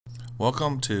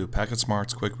Welcome to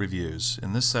PacketSmart's Quick Reviews.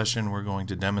 In this session we're going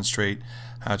to demonstrate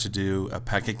how to do a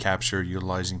packet capture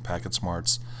utilizing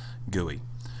PacketSmart's GUI.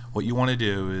 What you want to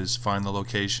do is find the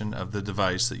location of the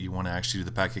device that you want to actually do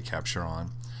the packet capture on.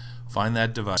 Find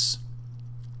that device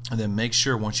and then make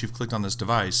sure once you've clicked on this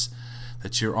device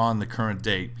that you're on the current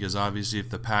date, because obviously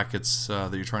if the packets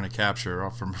that you're trying to capture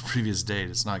are from a previous date,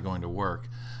 it's not going to work.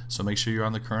 So make sure you're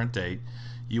on the current date.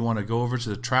 You want to go over to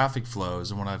the traffic flows,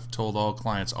 and what I've told all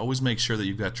clients, always make sure that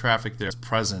you've got traffic there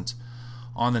present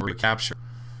on the capture.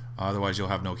 Otherwise you'll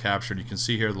have no capture. And you can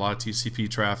see here a lot of TCP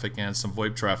traffic and some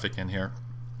VoIP traffic in here.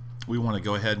 We want to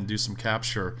go ahead and do some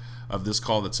capture of this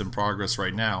call that's in progress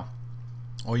right now.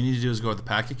 All you need to do is go to the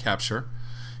packet capture.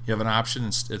 You have an option.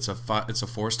 It's a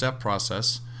 4-step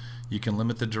process. You can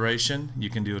limit the duration. You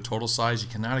can do a total size. You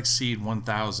cannot exceed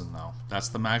 1,000 though. That's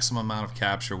the maximum amount of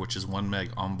capture, which is 1 meg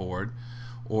on board.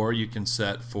 Or you can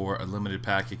set for a limited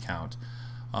packet count.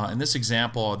 In this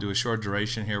example, I'll do a short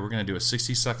duration here. We're going to do a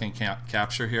 60-second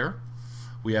capture here.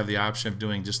 We have the option of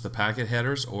doing just the packet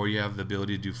headers, or you have the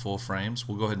ability to do full frames.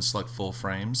 We'll go ahead and select full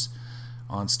frames.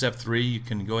 On step 3, you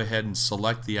can go ahead and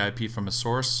select the IP from a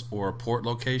source or a port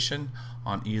location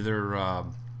on either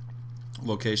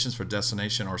locations for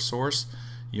destination or source.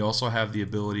 You also have the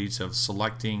ability of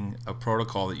selecting a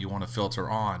protocol that you want to filter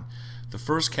on. The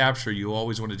first capture you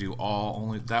always want to do all,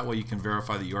 only that way you can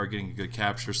verify that you are getting a good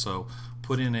capture. So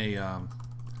put in a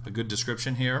good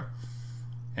description here,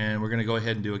 and we're going to go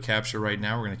ahead and do a capture right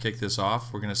now. We're going to kick this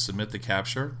off. We're going to submit the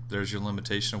capture. There's your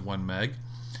limitation of 1 meg.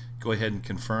 Go ahead and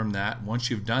confirm that. Once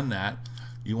you've done that,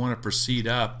 you want to proceed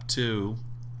up to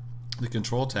the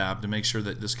control tab to make sure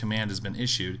that this command has been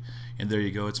issued, and there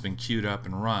you go, it's been queued up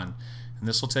and run. And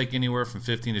this will take anywhere from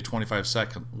 15 to 25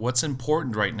 seconds. What's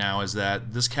important right now is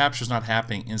that this capture is not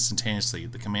happening instantaneously.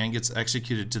 The command gets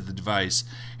executed to the device,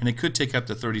 and it could take up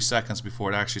to 30 seconds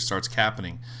before it actually starts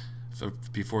capturing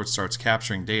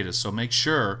data. So make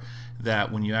sure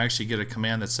that when you actually get a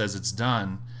command that says it's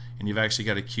done, and you've actually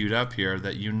got it queued up here,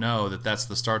 that you know that that's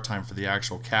the start time for the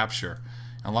actual capture.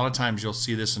 And a lot of times you'll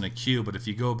see this in a queue, but if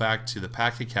you go back to the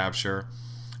packet capture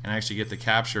and actually get the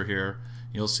capture here,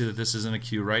 you'll see that this is in a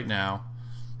queue right now,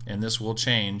 and this will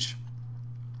change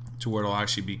to where it'll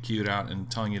actually be queued out and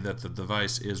telling you that the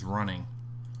device is running.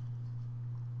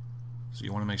 So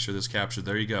you want to make sure this captured.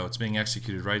 There you go, it's being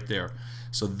executed right there.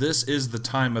 So this is the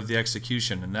time of the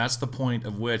execution, and that's the point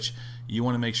of which you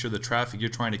want to make sure the traffic you're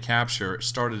trying to capture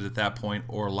started at that point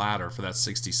or later for that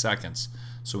 60 seconds.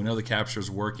 So we know the capture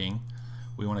is working.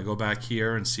 We want to go back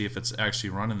here and see if it's actually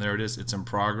running. There it is. It's in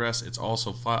progress. It's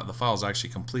also the file is actually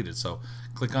completed. So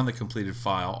click on the completed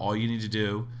file. All you need to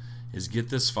do is get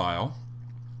this file,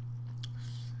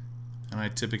 and I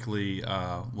typically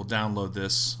will download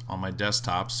this on my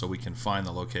desktop so we can find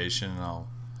the location. And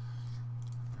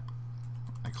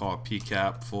I call it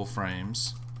PCAP full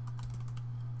frames,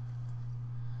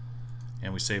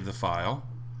 and we save the file.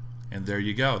 And there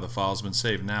you go, the file's been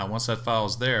saved. Now once that file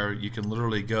is there, you can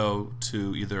literally go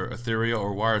to either Ethereum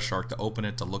or Wireshark to open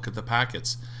it to look at the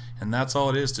packets. And that's all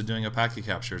it is to doing a packet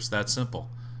capture. It's that simple.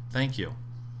 Thank you.